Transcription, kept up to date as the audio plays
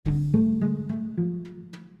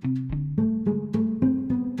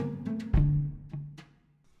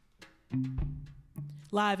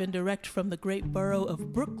live and direct from the great borough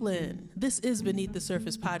of Brooklyn. This is Beneath the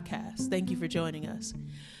Surface podcast. Thank you for joining us.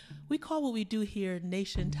 We call what we do here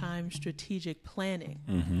Nation Time Strategic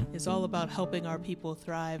Planning. It's all about helping our people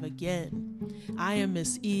thrive again. I am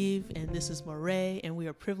Miss Eve, and this is Moray, and we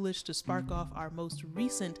are privileged to spark off our most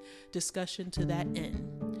recent discussion to that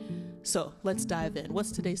end. So let's dive in.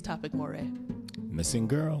 What's today's topic, Moray? Missing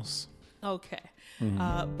girls. Okay.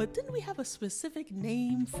 But didn't we have a specific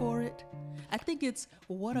name for it? I think it's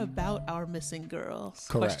What About Our Missing Girls?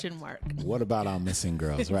 Correct. Question mark. What about our missing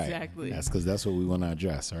girls? Right. Exactly. That's because that's what we want to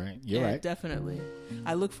address, all right? You're right. Definitely.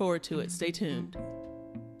 I look forward to it. Stay tuned.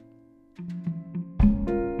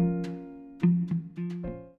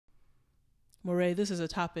 Moray, this is a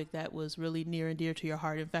topic that was really near and dear to your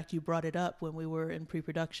heart. In fact, you brought it up when we were in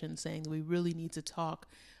pre-production, saying that we really need to talk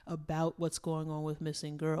about what's going on with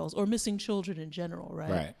missing girls or missing children in general,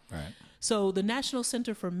 right? Right. So the National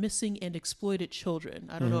Center for Missing and Exploited Children,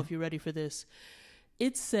 I don't know if you're ready for this.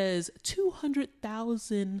 It says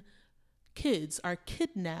 200,000 kids are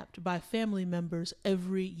kidnapped by family members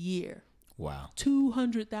every year. Wow.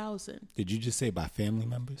 200,000. Did you just say by family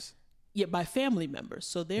members? Yeah, by family members.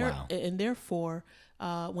 So Wow. and therefore,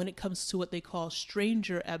 when it comes to what they call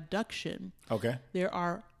stranger abduction, Okay. there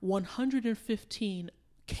are 115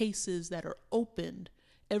 cases that are opened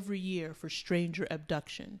every year for stranger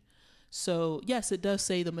abduction. So yes, it does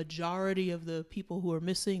say the majority of the people who are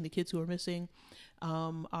missing, the kids who are missing,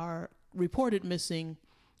 are reported missing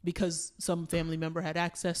because some family member had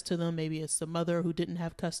access to them. Maybe it's the mother who didn't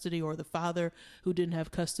have custody or the father who didn't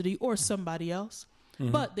have custody or somebody else.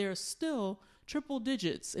 But there's still triple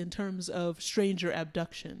digits in terms of stranger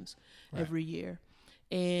abductions every year.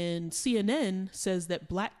 And CNN says that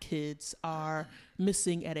black kids are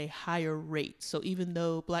missing at a higher rate. So even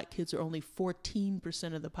though black kids are only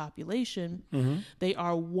 14% of the population, they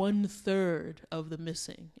are 1/3 of the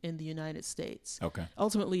missing in the United States. Okay.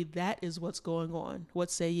 Ultimately, that is what's going on. What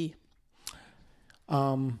say ye?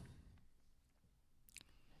 The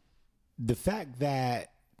fact that,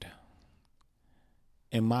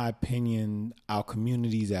 in my opinion, our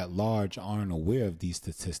communities at large aren't aware of these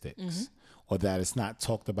statistics or that it's not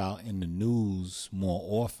talked about in the news more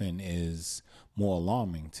often is more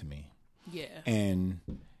alarming to me. Yeah. And,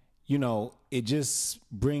 you know, it just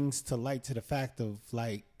brings to light to the fact of,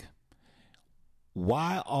 like,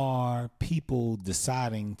 why are people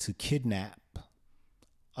deciding to kidnap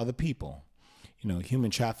other people? You know,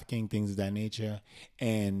 human trafficking, things of that nature.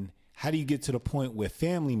 And how do you get to the point where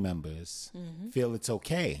family members feel it's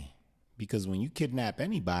okay? Because when you kidnap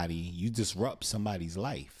anybody, you disrupt somebody's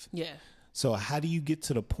life. Yeah. So how do you get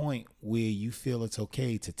to the point where you feel it's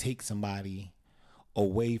okay to take somebody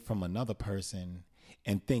away from another person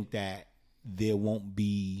and think that there won't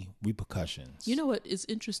be repercussions? You know what is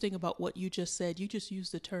interesting about what you just said? You just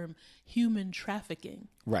used the term human trafficking.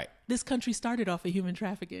 Right. This country started off of human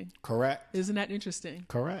trafficking. Correct. Isn't that interesting?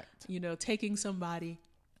 Correct. You know, taking somebody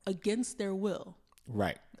against their will.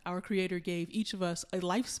 Right. Our Creator gave each of us a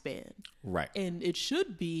lifespan. Right. And it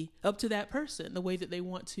should be up to that person, the way that they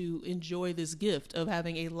want to enjoy this gift of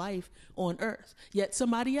having a life on earth. Yet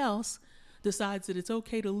somebody else decides that it's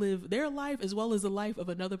okay to live their life as well as the life of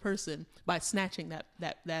another person by snatching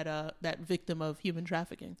that victim of human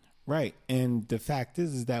trafficking. Right. And the fact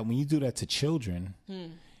is that when you do that to children,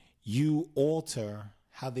 you alter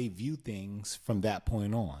how they view things from that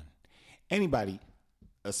point on. Anybody,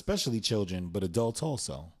 especially children, but adults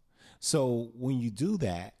also. So when you do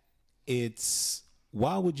that, it's,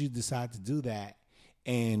 why would you decide to do that?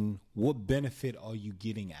 And what benefit are you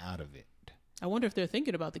getting out of it? I wonder if they're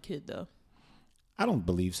thinking about the kid, though. I don't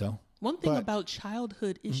believe so. One thing about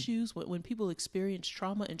childhood issues, when people experience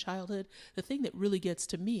trauma in childhood, the thing that really gets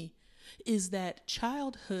to me is that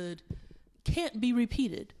childhood can't be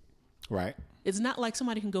repeated. Right. It's not like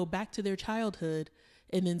somebody can go back to their childhood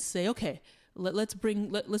and then say, okay, let's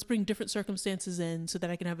bring different circumstances in so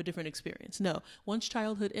that I can have a different experience. No, once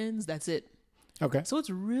childhood ends, that's it. Okay. So it's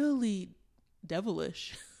really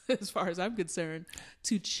devilish, as far as I'm concerned,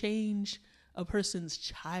 to change a person's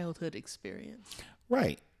childhood experience.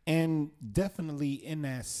 Right. And definitely in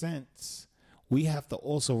that sense, we have to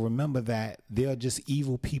also remember that there are just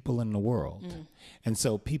evil people in the world. And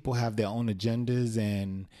so people have their own agendas.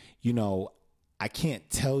 And, you know, I can't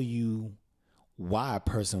tell you why a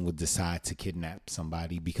person would decide to kidnap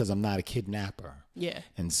somebody because I'm not a kidnapper. Yeah.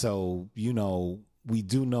 And so, you know, we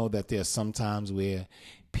do know that there's some times where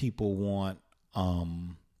people want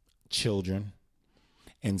children.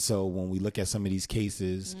 And so when we look at some of these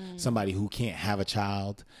cases, somebody who can't have a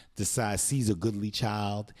child sees a goodly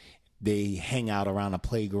child, they hang out around a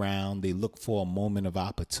playground, they look for a moment of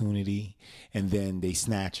opportunity, and then they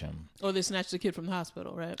snatch them. Or they snatch the kid from the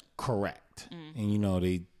hospital, right? Correct. And, you know,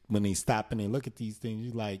 when they stop and they look at these things,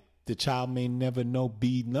 you're like, the child may never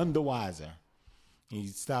be none the wiser. And you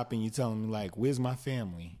stop and you tell them, like, where's my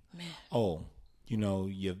family? Man. Oh, you know,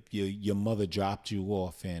 your mother dropped you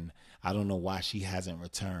off and I don't know why she hasn't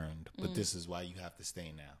returned, but this is why you have to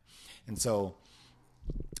stay now. And so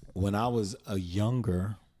when I was a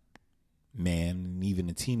younger man, and even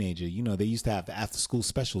a teenager, you know, they used to have the after school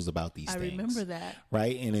specials about these things. I remember that.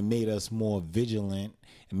 Right? And it made us more vigilant.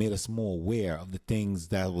 It made us more aware of the things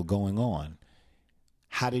that were going on.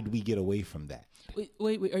 How did we get away from that?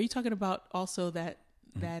 Wait. Are you talking about also that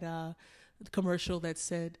commercial that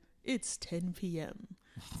said, it's 10 p.m.?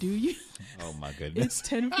 Do you? Oh my goodness. It's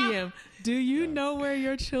 10 p.m. Do you know where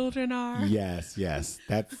your children are? Yes.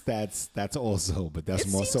 That's also, but that's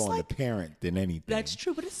more so on the parent than anything. That's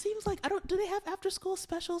true, but it seems like do they have after school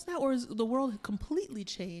specials now, or is the world completely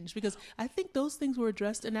changed? Because I think those things were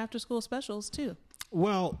addressed in after school specials too.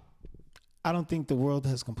 Well, I don't think the world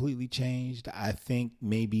has completely changed. I think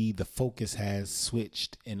maybe the focus has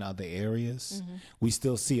switched in other areas. We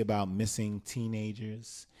still see about missing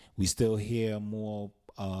teenagers. We still hear more.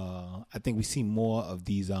 I think we see more of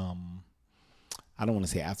these. I don't want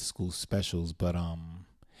to say after school specials, but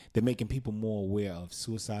they're making people more aware of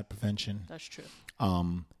suicide prevention. That's true.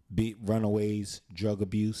 Runaways, drug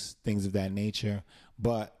abuse, things of that nature.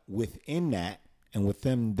 But within that, and with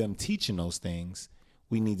them teaching those things,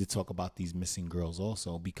 we need to talk about these missing girls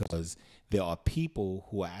also, because there are people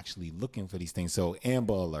who are actually looking for these things. So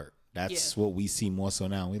Amber Alert. That's what we see more so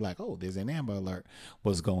now. We're like, oh, there's an Amber Alert.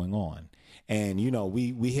 What's going on? And, you know,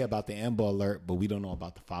 we hear about the Amber Alert, but we don't know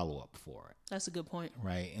about the follow-up for it. That's a good point.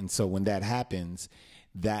 Right? And so when that happens,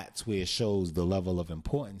 that's where it shows the level of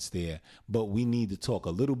importance there. But we need to talk a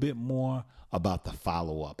little bit more about the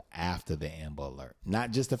follow-up after the Amber Alert.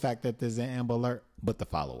 Not just the fact that there's an Amber Alert, but the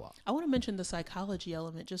follow-up. I want to mention the psychology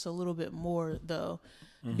element just a little bit more, though,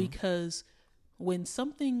 because when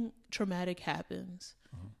something traumatic happens,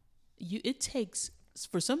 it takes,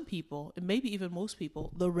 for some people, and maybe even most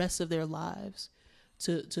people, the rest of their lives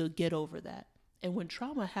to get over that. And when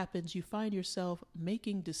trauma happens, you find yourself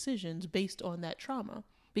making decisions based on that trauma,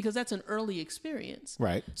 because that's an early experience.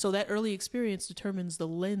 Right. So that early experience determines the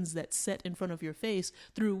lens that's set in front of your face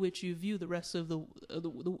through which you view the rest of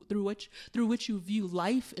through which you view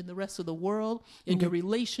life in the rest of the world, in your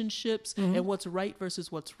relationships, and what's right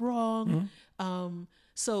versus what's wrong.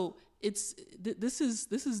 So this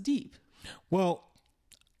is deep. Well,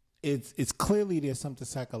 it's clearly there's something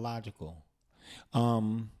psychological.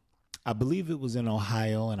 I believe it was in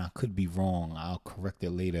Ohio, and I could be wrong. I'll correct it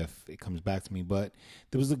later if it comes back to me. But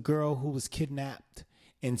there was a girl who was kidnapped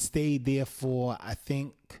and stayed there for, I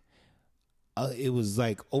think, it was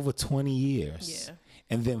like over 20 years. Yeah.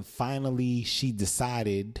 And then finally she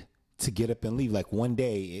decided to get up and leave. Like one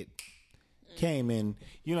day it came, and,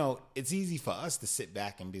 you know, it's easy for us to sit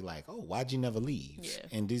back and be like, oh, why'd you never leave? Yeah.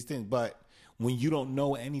 And these things. But when you don't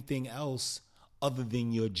know anything else other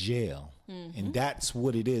than your jail, and that's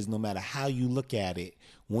what it is, no matter how you look at it,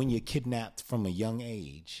 when you're kidnapped from a young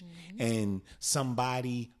age, and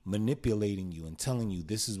somebody manipulating you and telling you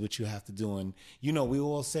this is what you have to do. And, you know, we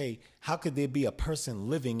all say, how could there be a person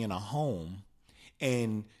living in a home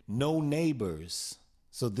and no neighbors?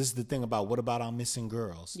 So this is the thing about, what about our missing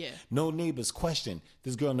girls? Yeah. No neighbors question,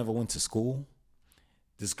 this girl never went to school.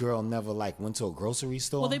 This girl never went to a grocery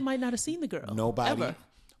store. Well, they might not have seen the girl. Nobody. Ever.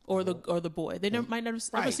 Or the boy. They might never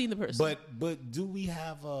ever seen the person. But do we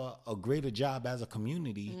have a greater job as a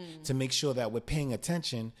community to make sure that we're paying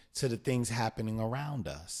attention to the things happening around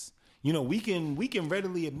us? You know, we can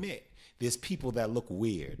readily admit there's people that look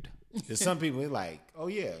weird. There's some people like, oh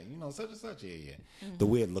yeah, you know, such and such, yeah. The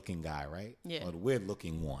weird looking guy, right? Yeah. Or the weird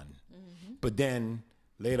looking one. But then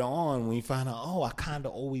later on, when you find out, oh, I kind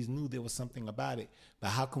of always knew there was something about it. But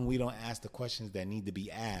how come we don't ask the questions that need to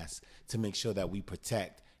be asked to make sure that we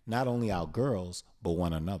protect not only our girls, but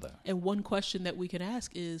one another? And one question that we can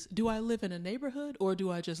ask is, do I live in a neighborhood or do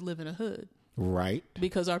I just live in a hood? Right.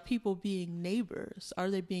 Because are people being neighbors? Are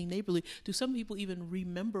they being neighborly? Do some people even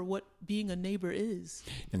remember what being a neighbor is?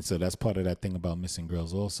 And so that's part of that thing about missing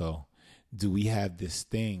girls also. Do we have this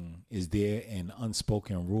thing? Is there an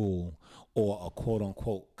unspoken rule or a quote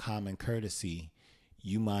unquote common courtesy?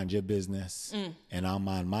 You mind your business and I'll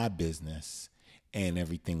mind my business and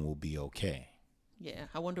everything will be okay. Yeah,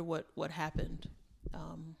 I wonder what happened.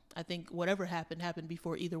 I think whatever happened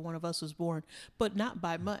before either one of us was born, but not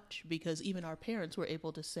by much, because even our parents were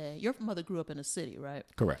able to say, your mother grew up in a city, right?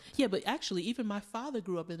 Correct. Yeah, but actually even my father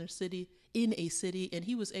grew up in a city, and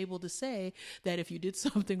he was able to say that if you did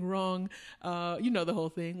something wrong, the whole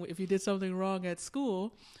thing, if you did something wrong at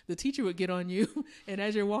school, the teacher would get on you. And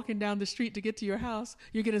as you're walking down the street to get to your house,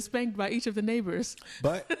 you're getting spanked by each of the neighbors.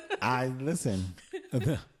 But listen,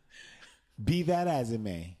 be that as it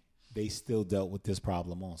may, they still dealt with this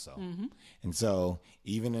problem also. Mm-hmm. And so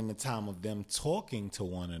even in the time of them talking to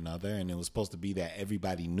one another, and it was supposed to be that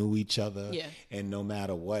everybody knew each other, and no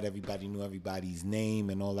matter what, everybody knew everybody's name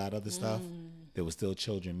and all that other stuff, there were still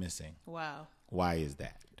children missing. Wow. Why is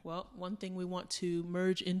that? Well, one thing we want to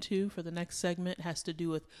merge into for the next segment has to do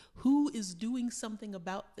with who is doing something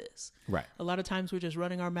about this. Right. A lot of times we're just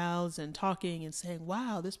running our mouths and talking and saying,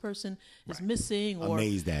 wow, this person is missing. Or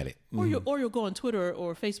amazed at it. Mm-hmm. Or you'll go on Twitter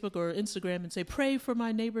or Facebook or Instagram and say, pray for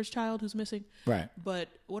my neighbor's child who's missing. Right. But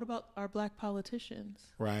what about our black politicians?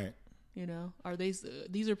 Right. Are these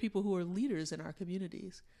are people who are leaders in our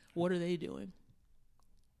communities. What are they doing?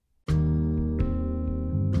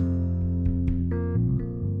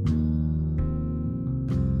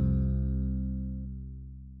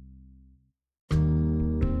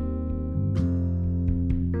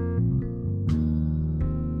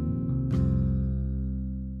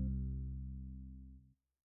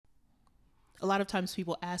 A lot of times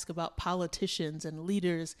people ask about politicians and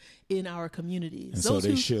leaders in our communities. And so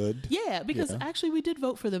they should. Yeah, because actually we did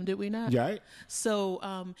vote for them, did we not? Right. So,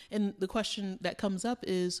 and the question that comes up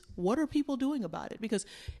is, what are people doing about it? Because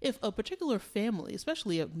if a particular family,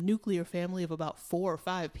 especially a nuclear family of about 4 or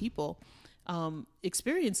 5 people,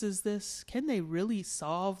 experiences this, can they really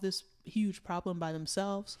solve this huge problem by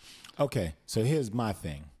themselves? Okay, so here's my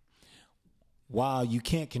thing. While you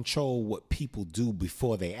can't control what people do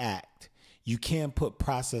before they act, you can put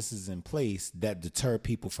processes in place that deter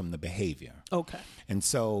people from the behavior. Okay. And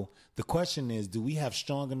so the question is, do we have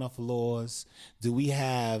strong enough laws? Do we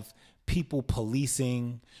have people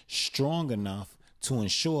policing strong enough to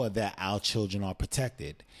ensure that our children are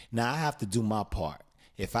protected? Now, I have to do my part.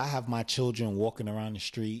 If I have my children walking around the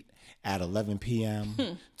street at 11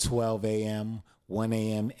 p.m., 12 a.m., 1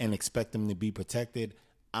 a.m., and expect them to be protected,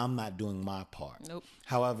 I'm not doing my part. Nope.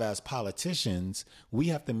 However, as politicians, we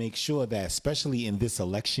have to make sure that, especially in this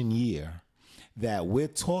election year, that we're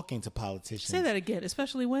talking to politicians. Say that again,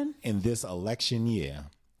 especially when? In this election year,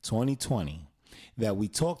 2020, that we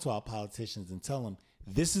talk to our politicians and tell them,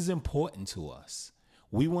 this is important to us.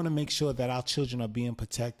 We want to make sure that our children are being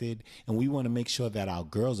protected, and we want to make sure that our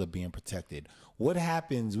girls are being protected. What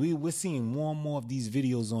happens, we're seeing more and more of these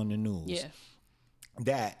videos on the news.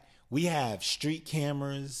 That we have street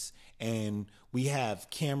cameras and we have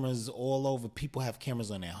cameras all over. People have cameras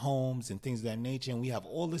on their homes and things of that nature. And we have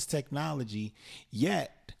all this technology,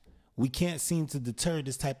 yet we can't seem to deter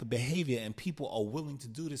this type of behavior. And people are willing to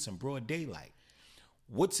do this in broad daylight.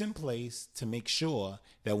 What's in place to make sure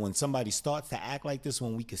that when somebody starts to act like this,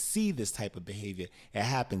 when we can see this type of behavior, it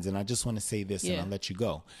happens? And I just want to say this and I'll let you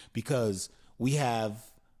go, because we have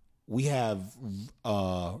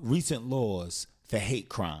recent laws for hate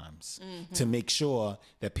crimes to make sure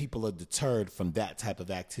that people are deterred from that type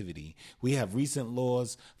of activity. We have recent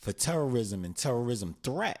laws for terrorism and terrorism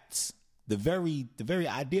threats. The very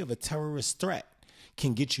idea of a terrorist threat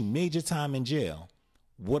can get you major time in jail.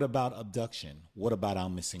 What about abduction? What about our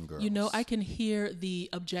missing girls? I can hear the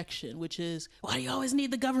objection, which is, why do you always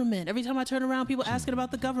need the government? Every time I turn around, people asking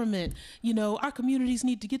about the government. Our communities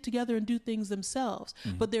need to get together and do things themselves.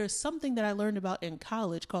 Mm-hmm. But there's something that I learned about in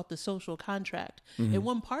college called the social contract. Mm-hmm. And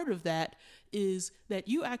one part of that is that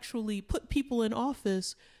you actually put people in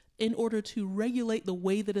office in order to regulate the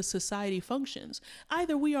way that a society functions.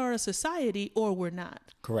 Either we are a society or we're not.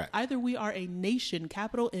 Correct. Either we are a nation,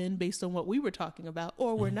 capital N, based on what we were talking about,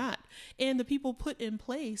 or we're not. And the people put in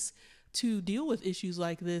place to deal with issues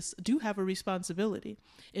like this do have a responsibility.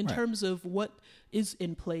 In terms of what is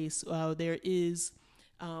in place, there is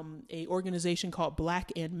a organization called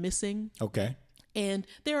Black and Missing. Okay. And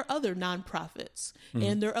there are other nonprofits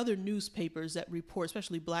and there are other newspapers that report,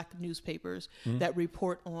 especially Black newspapers, that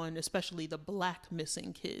report on especially the Black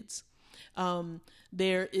missing kids.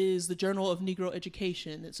 There is the Journal of Negro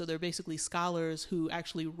Education. And so they're basically scholars who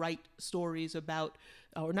actually write stories about,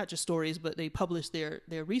 or not just stories, but they publish their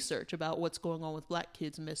research about what's going on with Black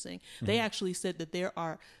kids missing. They actually said that there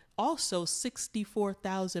are also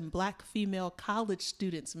 64,000 Black female college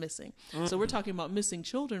students missing. So we're talking about missing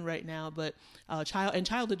children right now, but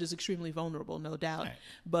childhood is extremely vulnerable, no doubt. Right.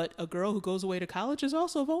 But a girl who goes away to college is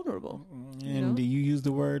also vulnerable. And you use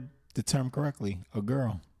the term correctly, a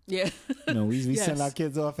girl. Yeah. You know, we Yes. send our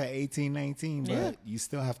kids off at 18, 19, but Yeah. you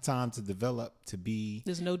still have time to develop to be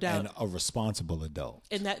There's no doubt. a responsible adult.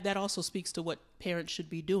 And that also speaks to what parents should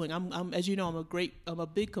be doing. I'm as you know, I'm a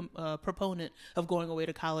big proponent of going away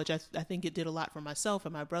to college. I think it did a lot for myself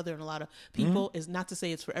and my brother and a lot of people. Is not to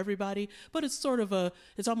say it's for everybody, but it's sort of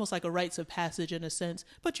it's almost like a rites of passage in a sense.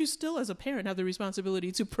 But you still, as a parent, have the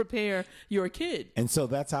responsibility to prepare your kid. And so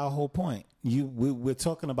that's our whole point. We're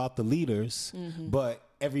talking about the leaders, but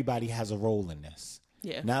everybody has a role in this.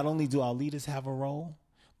 Yeah. Not only do our leaders have a role,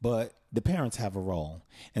 but the parents have a role.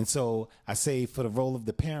 And so I say for the role of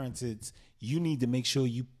the parents, it's you need to make sure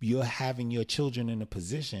you're having your children in a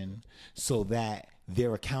position so that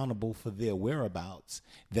they're accountable for their whereabouts,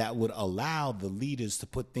 that would allow the leaders to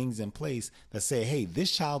put things in place that say, hey,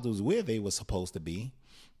 this child was where they were supposed to be.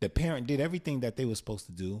 The parent did everything that they were supposed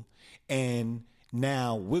to do. And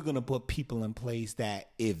now we're going to put people in place that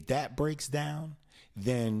if that breaks down,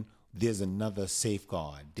 then there's another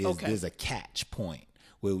safeguard. There's a catch point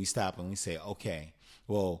where we stop and we say, okay,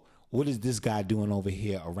 well, what is this guy doing over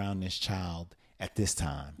here around this child at this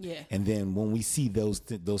time? Yeah. And then when we see those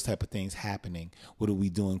type of things happening, what are we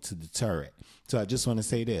doing to deter it? So I just want to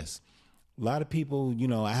say this. A lot of people, you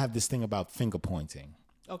know, I have this thing about finger pointing.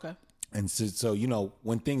 Okay. And so you know,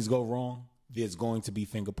 when things go wrong, there's going to be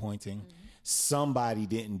finger pointing. Mm-hmm. Somebody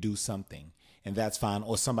didn't do something, and that's fine.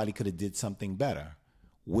 Or somebody could have did something better,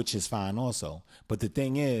 which is fine also. But the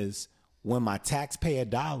thing is, when my taxpayer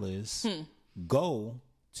dollars go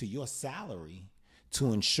to your salary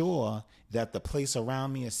to ensure that the place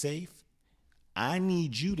around me is safe, I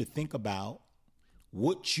need you to think about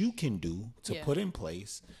what you can do to put in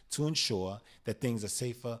place to ensure that things are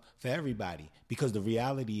safer for everybody. Because the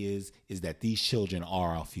reality is that these children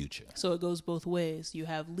are our future. So it goes both ways. You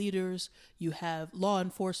have leaders, you have law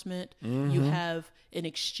enforcement, you have an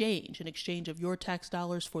exchange of your tax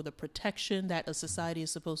dollars for the protection that a society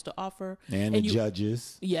is supposed to offer. And the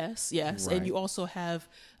judges. Yes. Right. And you also have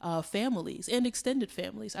families and extended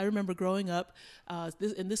families. I remember growing up,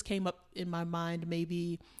 this came up in my mind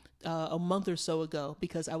maybe a month or so ago,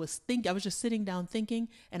 because I was just sitting down thinking,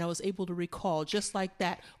 and I was able to recall just like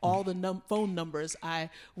that all the phone numbers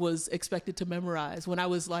I was expected to memorize when I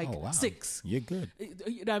was like 6. You're good.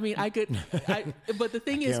 You know, I mean, but the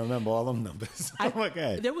thing is, I can't remember all them numbers. Oh my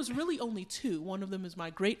God. There was really only 2. One of them is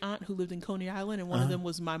my great aunt who lived in Coney Island, and one of them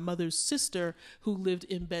was my mother's sister who lived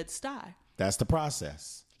in Bed-Stuy. That's the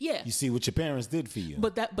process. Yeah. You see what your parents did for you.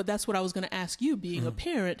 But that's what I was going to ask you, being a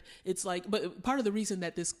parent. It's like, but part of the reason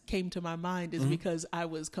that this came to my mind is because I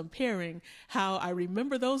was comparing how I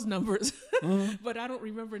remember those numbers, but I don't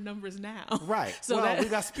remember numbers now. Right. So we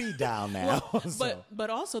got speed dial now. But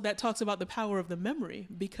also that talks about the power of the memory,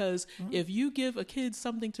 because if you give a kid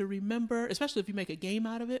something to remember, especially if you make a game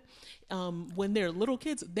out of it, when they're little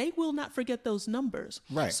kids, they will not forget those numbers.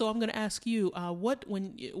 Right. So I'm going to ask you, what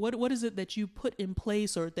is it that you put in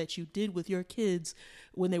place or that you did with your kids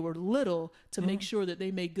when they were little to make sure that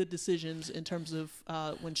they made good decisions in terms of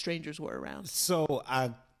when strangers were around? So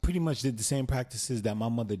I pretty much did the same practices that my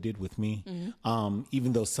mother did with me.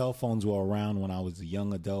 Even though cell phones were around when I was a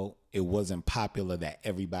young adult, it wasn't popular that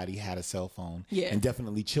everybody had a cell phone. Yeah. And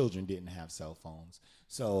definitely children didn't have cell phones.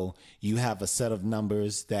 So you have a set of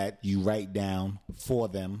numbers that you write down for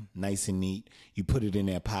them, nice and neat. You put it in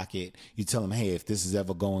their pocket. You tell them, hey, if this is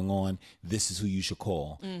ever going on, this is who you should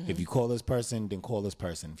call. If you call this person, then call this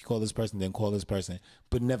person. If you call this person, then call this person.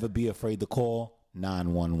 But never be afraid to call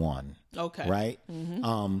 911. Okay. Right?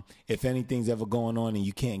 If anything's ever going on and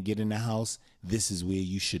you can't get in the house, this is where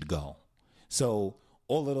you should go. So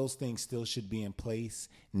all of those things still should be in place.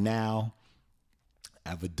 Now, I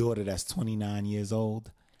have a daughter that's 29 years old.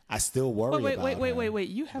 I still worry about her. Wait.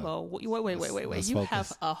 You have wait. You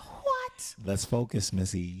have a what? Let's focus,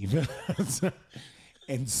 Miss Eve.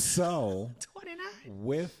 And so 29.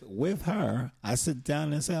 with her, I sit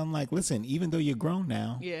down and say, I'm like, listen, even though you're grown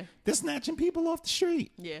now, they're snatching people off the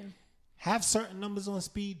street. Yeah. Have certain numbers on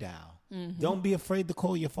speed dial. Don't be afraid to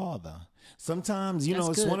call your father. Sometimes,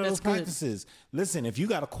 it's one of those practices. Listen, if you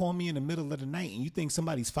got to call me in the middle of the night and you think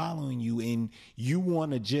somebody's following you and you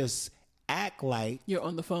want to just act like you're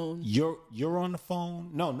on the phone, you're on the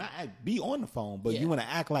phone. No, not be on the phone, but you want to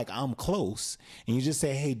act like I'm close, and you just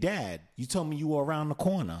say, hey, Dad, you told me you were around the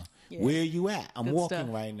corner. Where are you at? I'm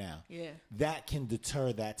walking right now. Yeah. That can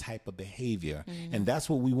deter that type of behavior. And that's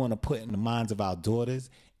what we want to put in the minds of our daughters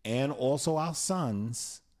and also our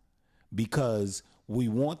sons, because we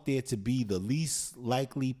want there to be the least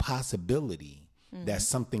likely possibility that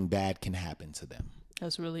something bad can happen to them.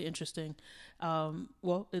 That's really interesting.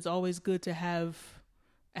 Well, it's always good to have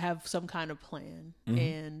have some kind of plan.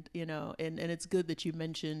 And, you know, and it's good that you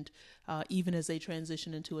mentioned, even as they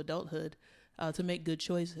transition into adulthood, to make good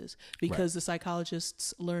choices, because the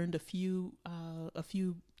psychologists learned a few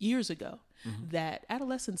years ago that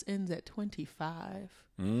adolescence ends at 25.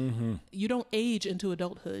 You don't age into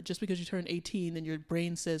adulthood just because you turn 18 and your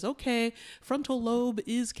brain says, okay, frontal lobe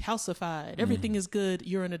is calcified, everything is good,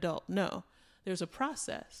 you're an adult. No, there's a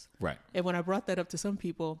process. Right. And when I brought that up to some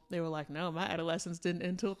people, they were like, no, my adolescence didn't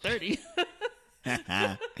end until 30.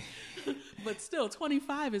 But still,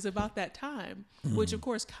 25 is about that time, which of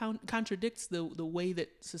course contradicts the way that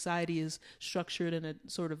society is structured in a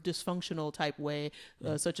sort of dysfunctional type way,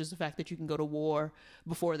 such as the fact that you can go to war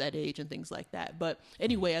before that age and things like that. But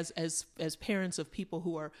anyway, as parents of people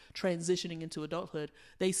who are transitioning into adulthood,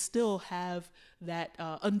 they still have that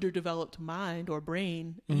underdeveloped mind or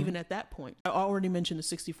brain even at that point. I already mentioned the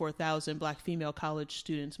 64,000 Black female college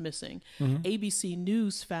students missing. ABC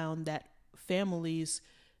News found that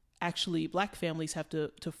Black families have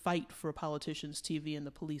to fight for politicians, TV, and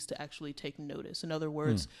the police to actually take notice. In other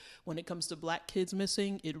words, when it comes to Black kids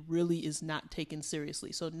missing, it really is not taken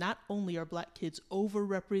seriously. So not only are Black kids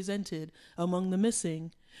overrepresented among the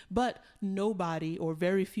missing, but nobody or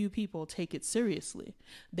very few people take it seriously.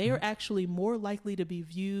 They are actually more likely to be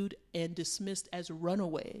viewed and dismissed as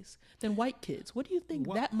runaways than white kids. What do you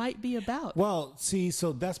think that might be about? Well, see,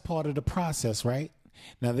 so that's part of the process, right?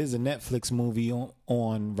 Now, there's a Netflix movie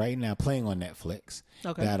on right now, playing on Netflix,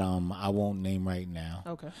 that I won't name right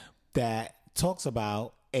now, that talks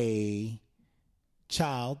about a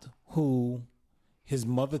child who his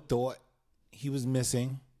mother thought he was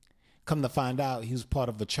missing. Come to find out, he was part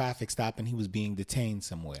of a traffic stop and he was being detained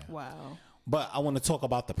somewhere. Wow. But I want to talk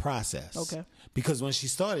about the process. Okay. Because when she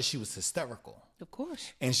started, she was hysterical. Of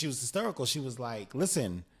course. And she was hysterical. She was like,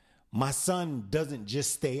 listen, my son doesn't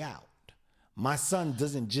just stay out. My son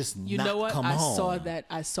doesn't just you not know what? come home.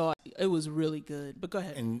 I saw it was really good. But go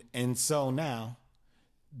ahead. And so now,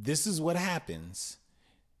 this is what happens.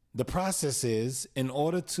 The process is, in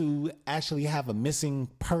order to actually have a missing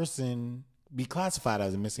person be classified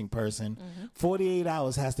as a missing person, 48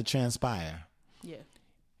 hours has to transpire. Yeah.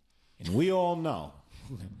 And we all know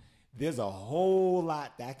there's a whole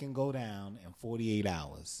lot that can go down in 48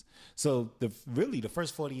 hours. So the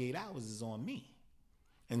first 48 hours is on me.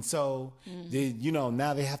 And so,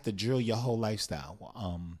 now they have to drill your whole lifestyle.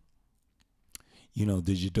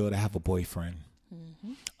 Does your daughter have a boyfriend?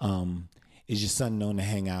 Is your son known to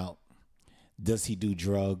hang out? Does he do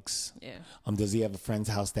drugs? Yeah. Does he have a friend's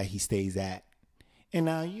house that he stays at? And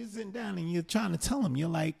now you're sitting down and you're trying to tell him, you're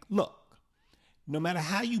like, look, no matter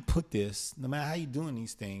how you put this, no matter how you're doing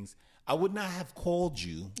these things, I would not have called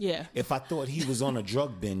you if I thought he was on a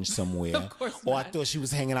drug binge somewhere. Of course or not. I thought she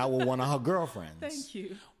was hanging out with one of her girlfriends. Thank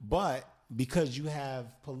you. But because you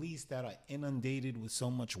have police that are inundated with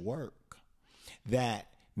so much work, that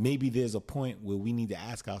maybe there's a point where we need to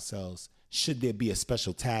ask ourselves, should there be a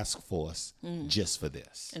special task force just for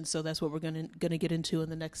this? And so that's what we're going to get into in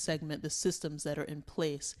the next segment, the systems that are in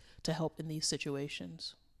place to help in these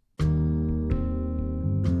situations.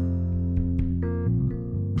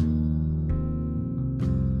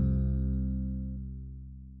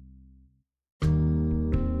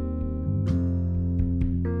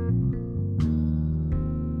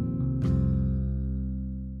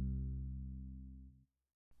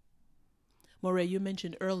 Moray, you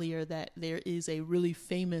mentioned earlier that there is a really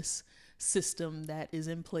famous system that is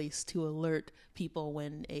in place to alert people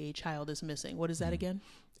when a child is missing. What is that again?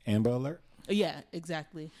 Amber Alert? Yeah,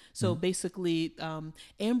 exactly. So basically,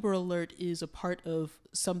 Amber Alert is a part of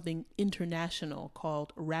something international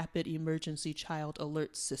called Rapid Emergency Child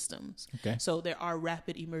Alert Systems. Okay. So there are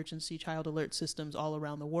Rapid Emergency Child Alert Systems all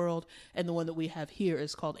around the world, and the one that we have here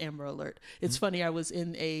is called Amber Alert. It's funny, I was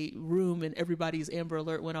in a room and everybody's Amber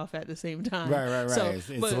Alert went off at the same time. Right. So,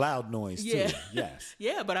 it's loud noise too. Yes.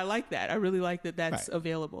 Yeah, but I like that. I really like that that's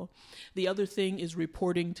available. The other thing is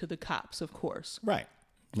reporting to the cops, of course. Right.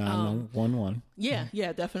 911.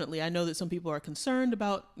 Yeah, definitely. I know that some people are concerned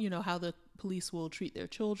about, how the police will treat their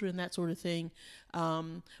children, that sort of thing.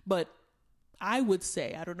 But I would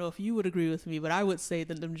say, I don't know if you would agree with me, but I would say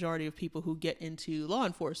that the majority of people who get into law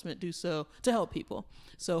enforcement do so to help people.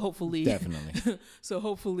 So hopefully, definitely.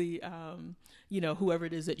 Whoever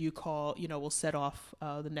it is that you call, will set off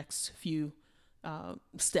the next few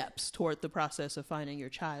steps toward the process of finding your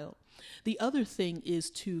child. The other thing is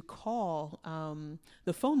to call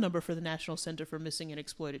the phone number for the National Center for Missing and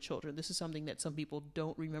Exploited Children. This is something that some people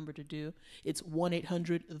don't remember to do. It's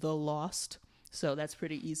 1-800-THE-LOST. So that's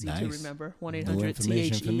pretty easy to remember.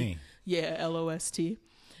 1-800-THE. for me. Yeah, LOST.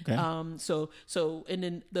 Okay. And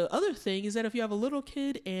then the other thing is that if you have a little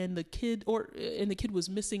kid and the kid was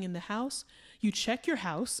missing in the house, you check your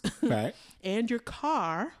house Right. and your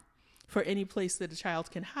car for any place that a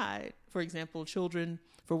child can hide. For example, children,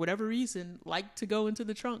 for whatever reason, like to go into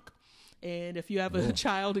the trunk. And if you have a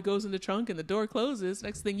child who goes in the trunk and the door closes,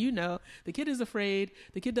 next thing you know, the kid is afraid.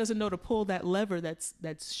 The kid doesn't know to pull that lever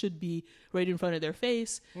that should be right in front of their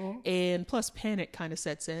face. And plus panic kind of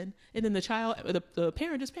sets in. And then the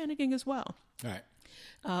parent is panicking as well. Right.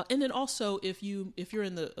 And then also if you're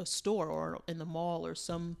in a store or in the mall or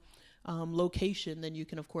some location, then you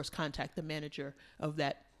can of course contact the manager of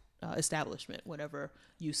that establishment whenever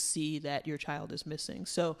you see that your child is missing.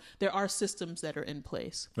 So there are systems that are in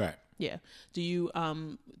place. Right. Yeah. Do you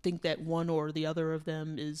think that one or the other of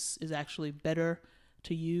them is actually better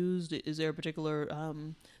to use? Is there a particular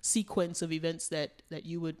sequence of events that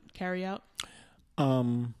you would carry out?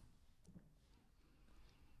 Not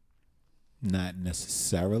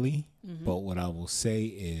necessarily, but what I will say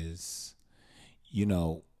is,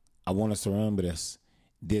 I want us to remember this.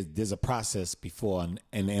 There's a process before an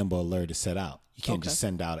Amber Alert is set out. You can't just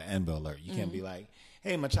send out an Amber Alert. You can't be like,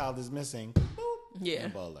 hey, my child is missing. Boop, Yeah.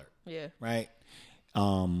 Amber Alert. Yeah. Right?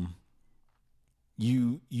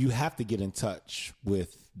 You have to get in touch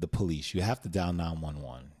with the police. You have to dial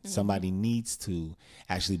 911. Somebody needs to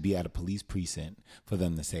actually be at a police precinct for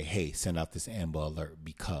them to say, hey, send out this Amber Alert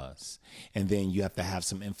because. And then you have to have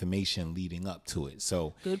some information leading up to it.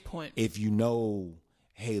 So Good point. if you know,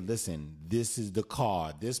 hey, listen, this is the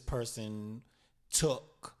car. This person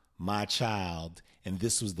took my child, and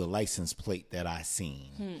this was the license plate that I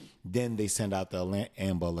seen. Then they send out the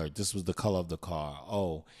Amber Alert. This was the color of the car.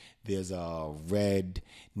 Oh, there's a red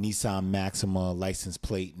Nissan Maxima license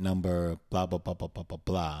plate number, blah, blah, blah, blah, blah, blah,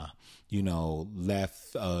 blah.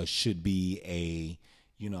 Left should be a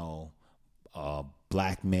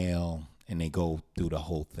black male, and they go through the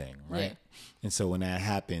whole thing, right? Yeah. And so when that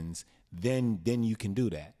happens, then you can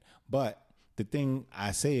do that. But the thing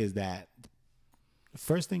I say is that the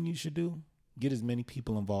first thing you should do, get as many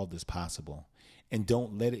people involved as possible. And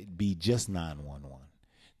don't let it be just 911.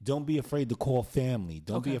 Don't be afraid to call family.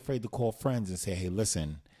 Don't be afraid to call friends and say, hey,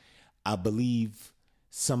 listen, I believe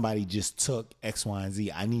somebody just took X, Y, and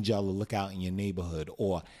Z. I need y'all to look out in your neighborhood.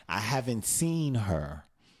 Or I haven't seen her.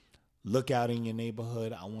 Look out in your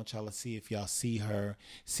neighborhood. I want y'all to see if y'all see her,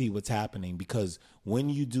 see what's happening. Because when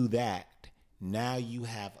you do that, now you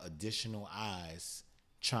have additional eyes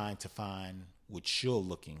trying to find what you're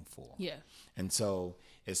looking for. Yeah. And so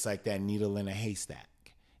it's like that needle in a haystack.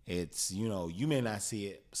 It's, you may not see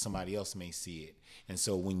it, somebody else may see it. And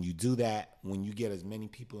so when you do that, when you get as many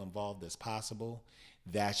people involved as possible,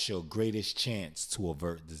 that's your greatest chance to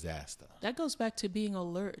avert disaster. That goes back to being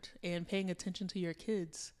alert and paying attention to your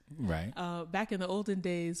kids. Right. Back in the olden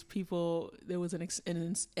days, there was an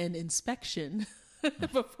inspection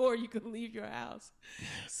before you could leave your house.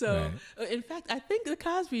 So, in fact, I think the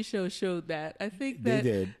Cosby Show showed that. I think that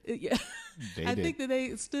they did. Yeah, I think that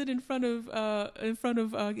they stood in front of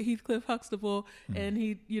Heathcliff Huxtable, and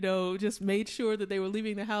he, just made sure that they were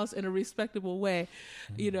leaving the house in a respectable way.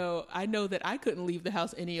 I know that I couldn't leave the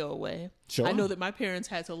house any old way. Sure. I know that my parents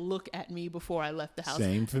had to look at me before I left the house.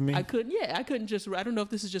 Same for me. I couldn't just. I don't know if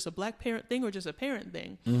this is just a black parent thing or just a parent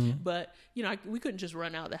thing, but we couldn't just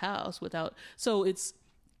run out of the house without. So it's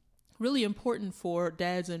really important for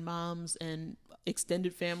dads and moms and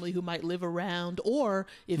extended family who might live around, or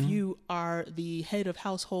if you are the head of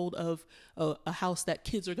household of a house that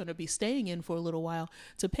kids are going to be staying in for a little while,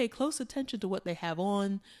 to pay close attention to what they have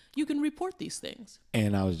on. You can report these things.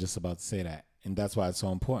 And I was just about to say that. And that's why it's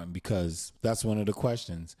so important, because that's one of the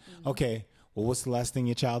questions. Okay, well, what's the last thing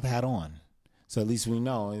your child had on? So at least we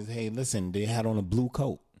know is, hey, listen, they had on a blue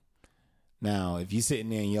coat. Now, if you're sitting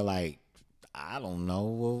there and you're like, I don't know,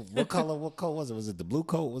 well, what coat was it? Was it the blue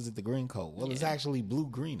coat? Was it the green coat? Well, it's actually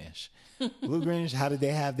blue-greenish. Blue-greenish, how did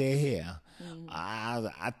they have their hair?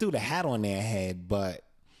 I threw the hat on their head, but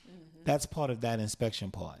that's part of that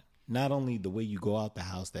inspection part. Not only the way you go out the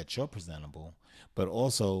house that you're presentable, but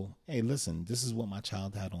also, hey, listen, this is what my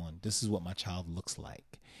child had on. This is what my child looks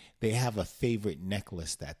like. They have a favorite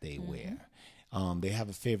necklace that they wear. They have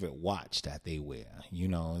a favorite watch that they wear.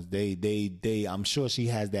 They I'm sure she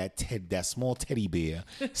has that small teddy bear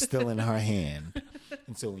still in her hand.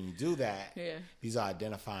 And so when you do that, these are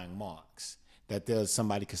identifying marks that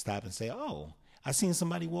somebody could stop and say, oh, I seen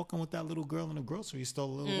somebody walking with that little girl in the grocery store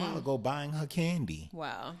a little while ago buying her candy.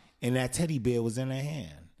 Wow. And that teddy bear was in her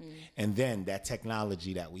hand. And then that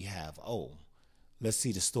technology that we have, let's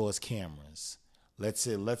see the store's cameras. Let's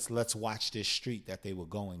watch this street that they were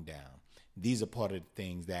going down. these are part of the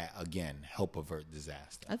things that, again, help avert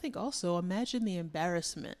disaster. I think also imagine the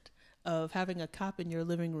embarrassment of having a cop in your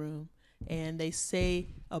living room and they say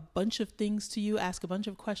a bunch of things to you, ask a bunch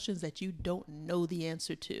of questions that you don't know the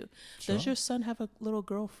answer to. Sure. Does your son have a little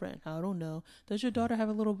girlfriend? I don't know. Does your daughter have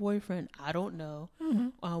a little boyfriend? I don't know.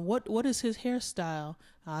 What is his hairstyle?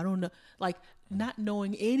 I don't know. Like, not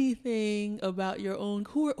knowing anything about your own,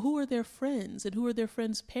 who are their friends and who are their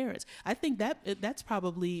friends' parents. I think that's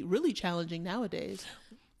probably really challenging nowadays.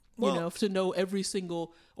 Well, To know every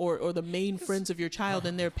single or the main friends of your child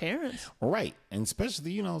and their parents. Right. And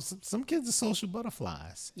especially, some kids are social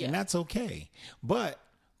butterflies, Yeah. and that's okay. But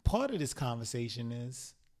part of this conversation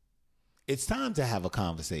is it's time to have a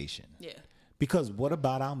conversation. Yeah. Because what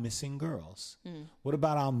about our missing girls? What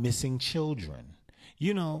about our missing children?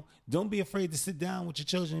 Don't be afraid to sit down with your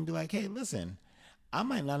children and be like, hey, listen, I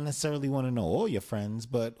might not necessarily want to know all your friends,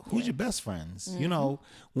 but who's your best friends?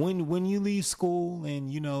 When you leave school and,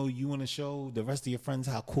 you want to show the rest of your friends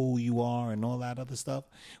how cool you are and all that other stuff,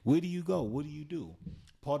 where do you go? What do you do?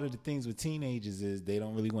 Part of the things with teenagers is they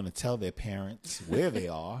don't really want to tell their parents where they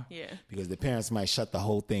are. Yeah. Because the parents might shut the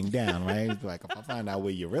whole thing down, right? Like, if I find out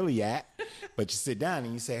where you're really at, but you sit down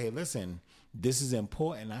and you say, hey, listen, this is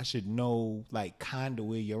important. I should know, like, kind of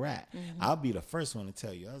where you're at. I'll be the first one to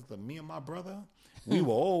tell you. Me and my brother, we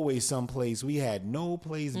were always someplace we had no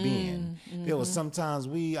place being. There was sometimes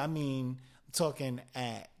I'm talking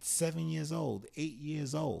at 7 years old, 8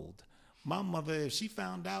 years old. My mother, if she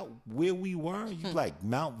found out where we were, like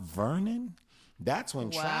Mount Vernon, that's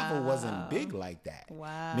when travel wasn't big like that.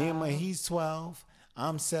 Wow. Me and my, he's 12.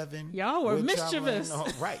 I'm 7. Y'all were We're mischievous.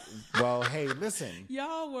 Right. Well, hey, listen.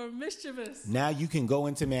 Y'all were mischievous. Now you can go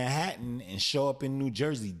into Manhattan and show up in New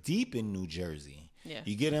Jersey, deep in New Jersey. Yeah.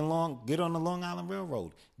 You get on the Long Island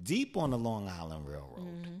Railroad, deep on the Long Island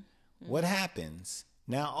Railroad. What happens?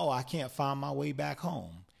 Now, I can't find my way back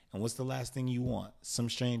home. And what's the last thing you want? Some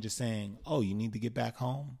stranger saying, oh, you need to get back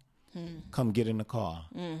home? Come get in the car.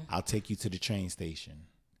 I'll take you to the train station.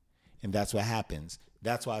 And that's what happens.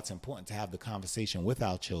 That's why it's important to have the conversation with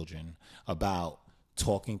our children about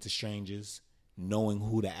talking to strangers, knowing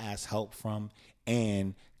who to ask help from,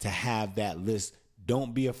 and to have that list.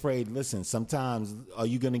 Don't be afraid. Listen, sometimes, are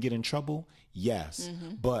you going to get in trouble? Yes.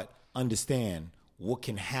 But understand, what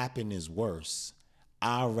can happen is worse.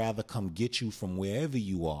 I'd rather come get you from wherever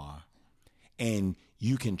you are, and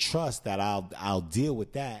you can trust that I'll deal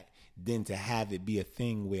with that, than to have it be a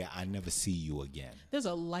thing where I never see you again. There's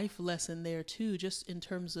a life lesson there too, just in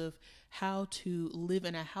terms of how to live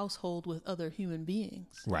in a household with other human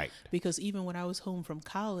beings. Right. Because even when I was home from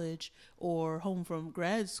college or home from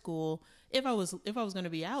grad school, if I was going to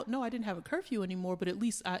be out, no, I didn't have a curfew anymore, but at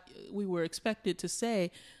least we were expected to say,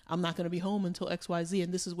 I'm not going to be home until XYZ,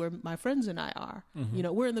 and this is where my friends and I are.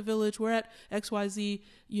 We're in the village, we're at XYZ,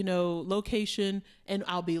 location, and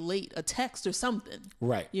I'll be late, a text or something.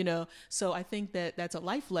 Right. So I think that's a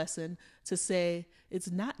life lesson to say, it's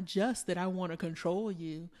not just that I want to control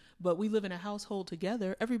you, but we live in a household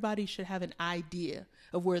together. Everybody should have an idea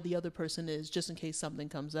of where the other person is, just in case something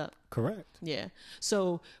comes up. Correct. Yeah.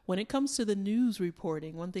 So when it comes to the news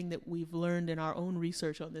reporting, one thing that we've learned in our own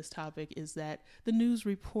research on this topic is that the news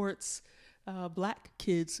reports Black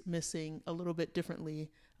kids missing a little bit differently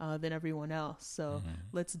than everyone else. So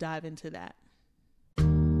let's dive into that.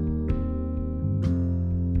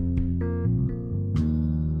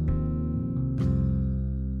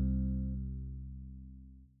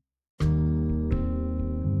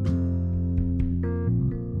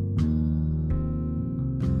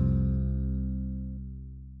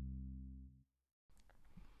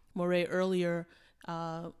 Moray, earlier,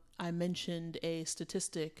 I mentioned a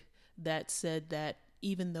statistic that said that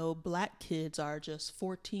even though Black kids are just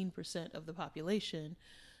 14% of the population,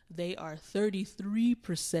 they are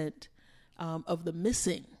 33% of the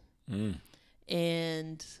missing.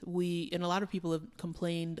 And a lot of people have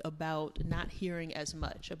complained about not hearing as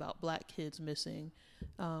much about Black kids missing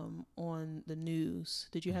on the news.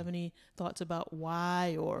 Did you have any thoughts about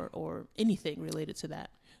why or anything related to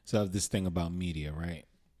that? So I have this thing about media, right?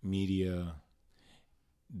 Media,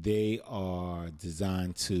 they are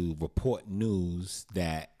designed to report news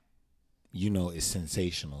that, is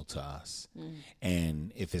sensational to us.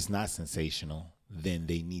 And if it's not sensational, then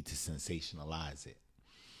they need to sensationalize it.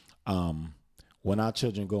 When our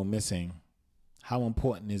children go missing, how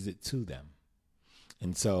important is it to them?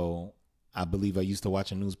 And so I believe I used to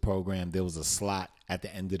watch a news program. There was a slot at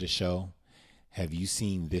the end of the show. Have you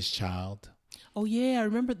seen this child? Oh yeah, I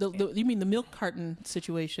remember you mean the milk carton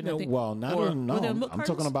situation? No, I think. well, not on. No, I'm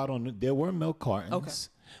talking about there were milk cartons, Okay.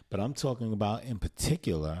 But I'm talking about in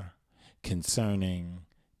particular concerning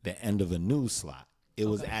the end of a news slot. It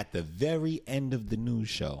was Okay. at the very end of the news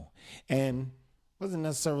show, and wasn't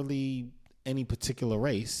necessarily any particular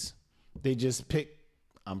race. They just picked,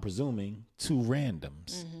 I'm presuming, two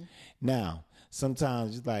randoms. Now,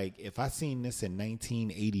 sometimes, like, if I seen this in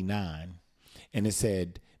 1989 and it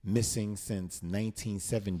said missing since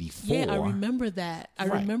 1974. Yeah, I remember that. I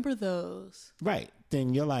Right. remember those. Right.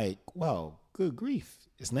 Then you're like, well, good grief.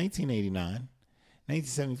 It's 1989.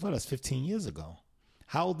 1974, that's 15 years ago.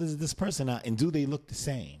 How old is this person now? And do they look the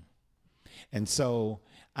same? And so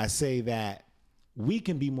I say that we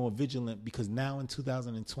can be more vigilant because now in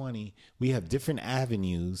 2020, we have different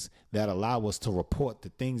avenues that allow us to report the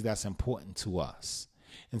things that's important to us.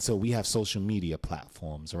 And so we have social media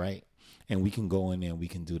platforms, right? And we can go in there and we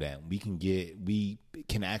can do that. We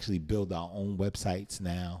can actually build our own websites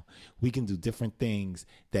now. We can do different things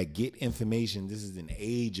that get information. This is an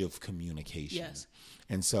age of communication. Yes.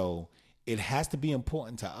 And so it has to be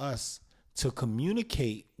important to us to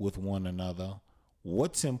communicate with one another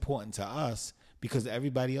what's important to us, because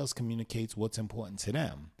everybody else communicates what's important to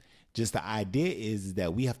them. Just the idea is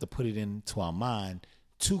that we have to put it into our mind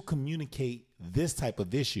to communicate this type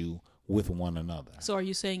of issue with one another. So are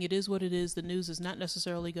you saying it is what it is? The news is not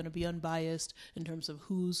necessarily going to be unbiased in terms of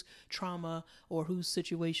whose trauma or whose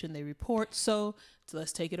situation they report. So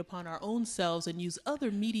let's take it upon our own selves and use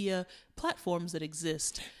other media platforms that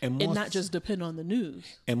exist and not just depend on the news.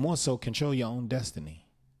 And more so, control your own destiny.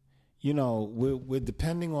 You know, we're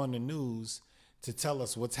depending on the news to tell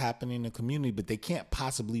us what's happening in the community, but they can't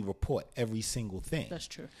possibly report every single thing. That's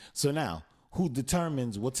true. So now, who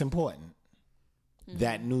determines what's important?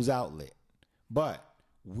 That news outlet. But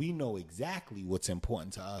we know exactly what's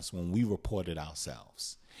important to us when we report it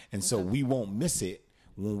ourselves. And so we won't miss it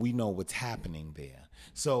when we know what's happening there.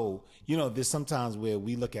 So, you know, there's sometimes where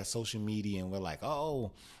we look at social media and we're like,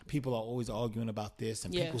 oh, people are always arguing about this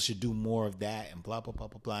and people should do more of that and blah, blah, blah,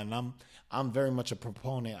 blah, blah. And I'm very much a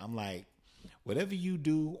proponent. I'm like, whatever you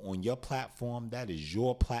do on your platform, that is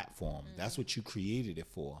your platform. That's what you created it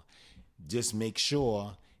for. Just make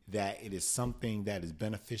sure that it is something that is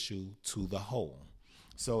beneficial to the whole.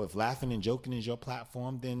 So if laughing and joking is your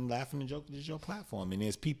platform, then laughing and joking is your platform. And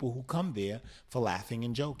there's people who come there for laughing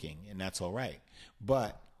and joking, and that's all right.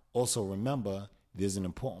 But also remember, there's an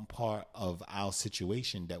important part of our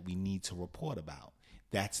situation that we need to report about.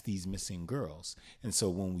 That's these missing girls. And so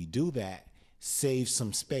when we do that, save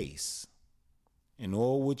some space. In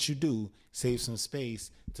all what you do, save some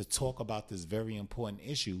space to talk about this very important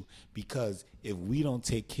issue, because if we don't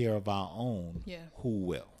take care of our own, who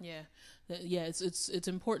will? Yeah, it's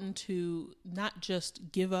important to not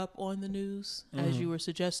just give up on the news, as you were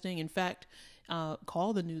suggesting. In fact,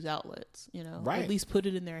 call the news outlets, Right. At least put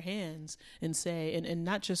it in their hands and say, and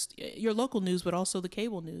not just your local news, but also the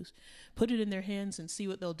cable news. Put it in their hands and see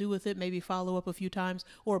what they'll do with it. Maybe follow up a few times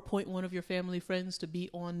or appoint one of your family friends to be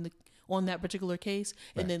on that particular case,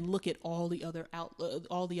 and then look at all the other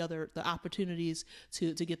the opportunities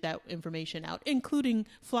to get that information out, including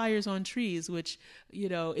flyers on trees, which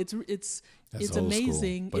it's That's old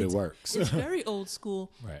amazing, school, but it works. It's very old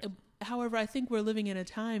school. Right. However, I think we're living in a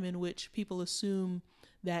time in which people assume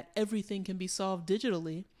that everything can be solved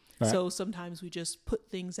digitally. Right. So sometimes we just put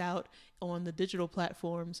things out on the digital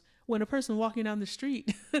platforms when a person walking down the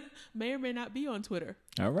street may or may not be on Twitter.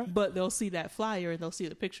 All right. But they'll see that flyer and they'll see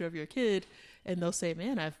the picture of your kid and they'll say,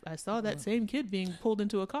 man, I saw that same kid being pulled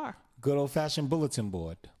into a car. Good old-fashioned bulletin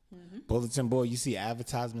board. Bulletin board, you see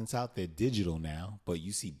advertisements out there digital now, but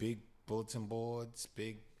you see big bulletin boards,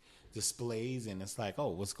 big displays, and it's like,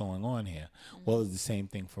 oh, what's going on here? Well, it's the same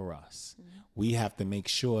thing for us. We have to make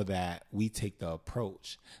sure that we take the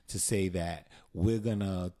approach to say that we're going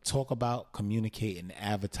to talk about, communicate, and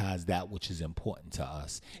advertise that which is important to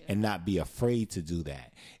us, and not be afraid to do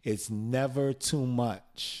that. It's never too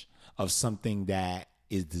much of something that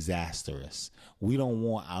is disastrous. We don't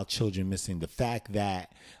want our children missing. The fact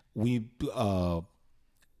that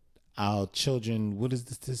our children, what is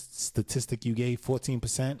the statistic you gave?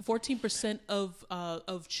 14%? 14%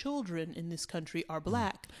 of children in this country are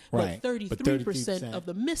black, Right. but 33% of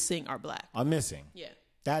the missing are black. Are missing. Yeah.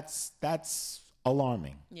 That's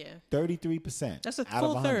alarming. Yeah. 33%. That's a out of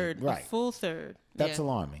full 100. third. Right. A full third. That's Yeah.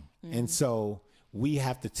 alarming. And so we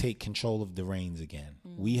have to take control of the reins again.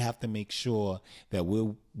 We have to make sure that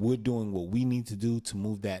we're doing what we need to do to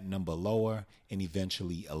move that number lower and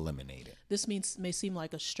eventually eliminate it. This may seem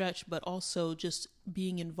like a stretch, but also just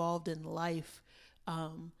being involved in life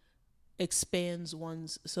expands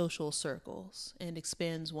one's social circles and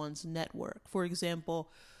expands one's network. For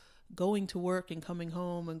example, going to work and coming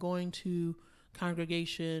home and going to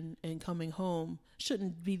congregation and coming home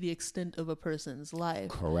shouldn't be the extent of a person's life.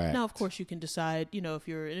 Correct. Now, of course, you can decide, if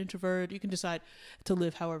you're an introvert, you can decide to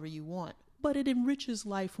live however you want. But it enriches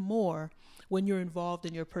life more when you're involved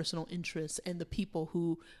in your personal interests and the people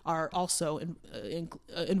who are also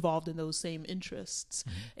involved in those same interests,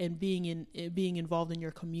 and being involved in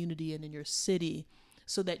your community and in your city,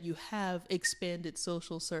 so that you have expanded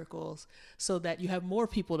social circles, so that you have more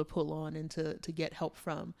people to pull on and to get help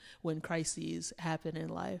from when crises happen in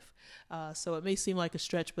life. So it may seem like a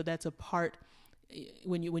stretch, but that's a part.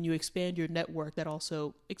 When you expand your network, that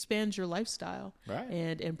also expands your lifestyle, right,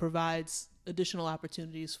 and provides additional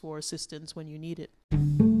opportunities for assistance when you need it.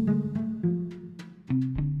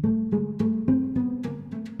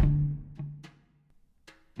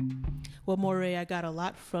 Well, Morey, I got a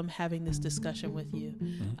lot from having this discussion with you.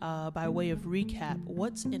 By way of recap,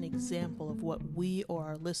 what's an example of what we or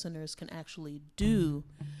our listeners can actually do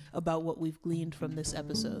about what we've gleaned from this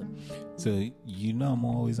episode? So, I'm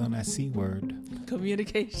always on that C word.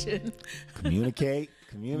 Communication. Communicate.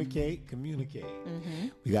 We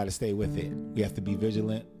got to stay with it. We have to be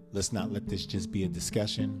vigilant. Let's not let this just be a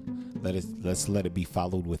discussion. Let's let it be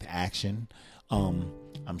followed with action.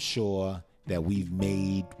 I'm sure that we've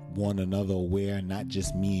made one another aware, not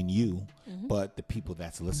just me and you, but the people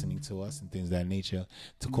that's listening to us and things of that nature,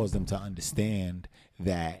 to cause them to understand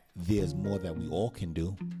that there's more that we all can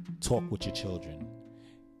do. Talk with your children.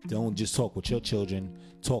 Don't just talk with your children.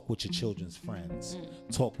 Talk with your children's friends.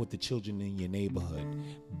 Talk with the children in your neighborhood.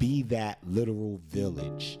 Be that literal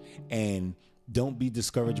village. And don't be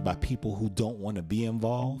discouraged by people who don't want to be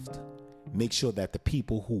involved. Make sure that the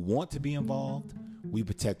people who want to be involved, we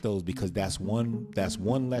protect those, because that's one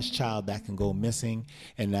less child that can go missing,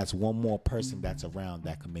 and that's one more person that's around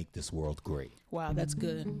that can make this world great. Wow, that's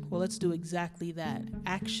good. Well, let's do exactly that.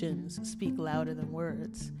 Actions speak louder than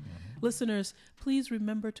words. Listeners, please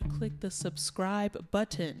remember to click the subscribe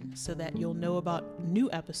button so that you'll know about new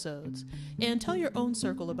episodes, and tell your own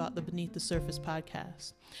circle about the Beneath the Surface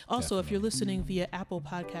podcast. Also, if you're listening via Apple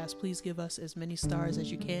Podcasts, please give us as many stars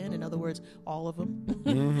as you can. In other words, all of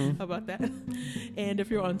them. How about that? And if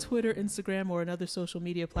you're on Twitter, Instagram, or another social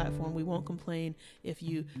media platform, we won't complain if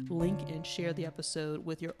you link and share the episode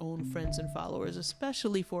with your own friends and followers,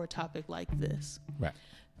 especially for a topic like this. Right.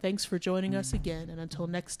 Thanks for joining us again, and until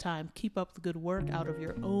next time, keep up the good work out in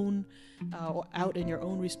your own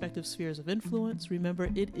respective spheres of influence. Remember,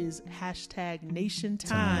 it is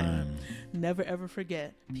 #NationTime. Never ever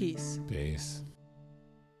forget. Peace. Peace.